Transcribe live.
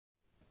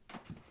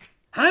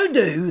How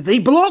do the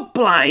block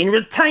plane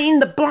retain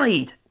the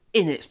blade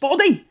in its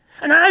body?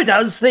 And how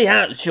does the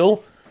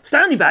actual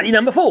standing body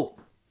number 4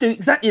 do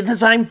exactly the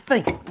same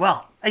thing?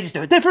 Well, they just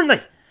do it differently.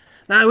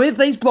 Now, with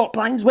these block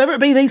planes, whether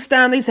it be these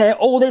standees here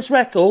or this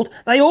record,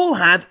 they all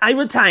have a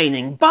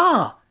retaining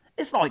bar.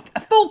 It's like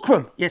a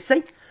fulcrum, you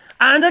see,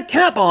 and a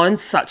cap iron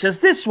such as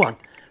this one,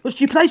 which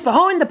you place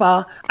behind the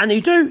bar and you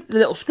do the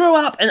little screw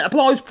up and it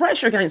applies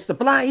pressure against the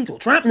blade, or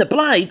trapping the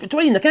blade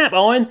between the cap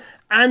iron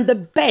and the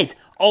bed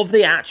of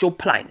the actual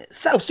plane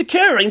itself,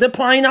 securing the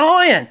plane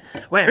iron.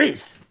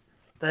 Whereas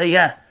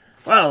the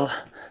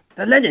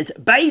Leonard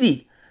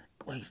Bailey,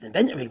 well, he's an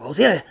inventor, he was,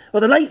 yeah. Well,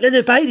 the late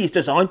Leonard Bailey's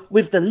design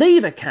with the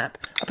lever cap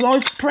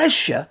applies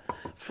pressure,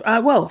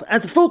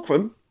 as a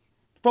fulcrum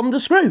from the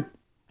screw,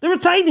 the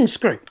retaining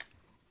screw.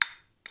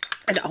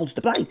 And it holds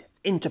the blade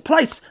into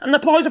place and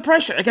applies a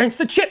pressure against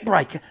the chip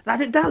breaker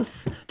that it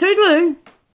does. Toodaloo!